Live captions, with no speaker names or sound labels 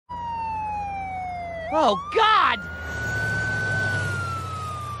Oh, God!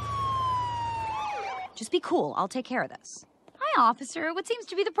 Just be cool. I'll take care of this. Hi, officer. What seems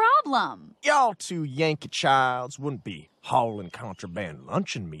to be the problem? Y'all two Yankee childs wouldn't be hauling contraband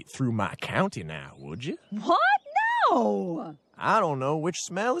luncheon meat through my county now, would you? What? No! I don't know which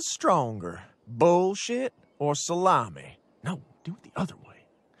smell is stronger, bullshit or salami. No, do it the other way.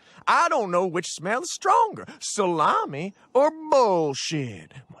 I don't know which smell is stronger, salami or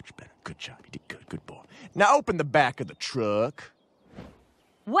bullshit. Much better. Good job. You did good. Good boy. Now open the back of the truck.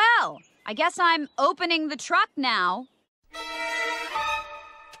 Well, I guess I'm opening the truck now.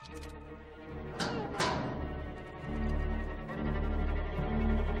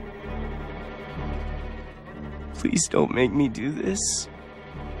 Please don't make me do this.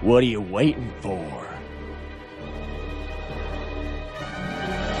 What are you waiting for?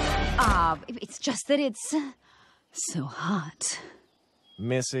 It's just that it's so hot.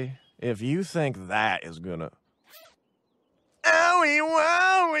 Missy, if you think that is gonna... Owie,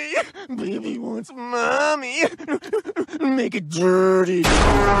 wowie! Baby wants mommy! Make it dirty!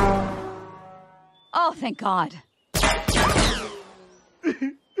 Oh, thank God.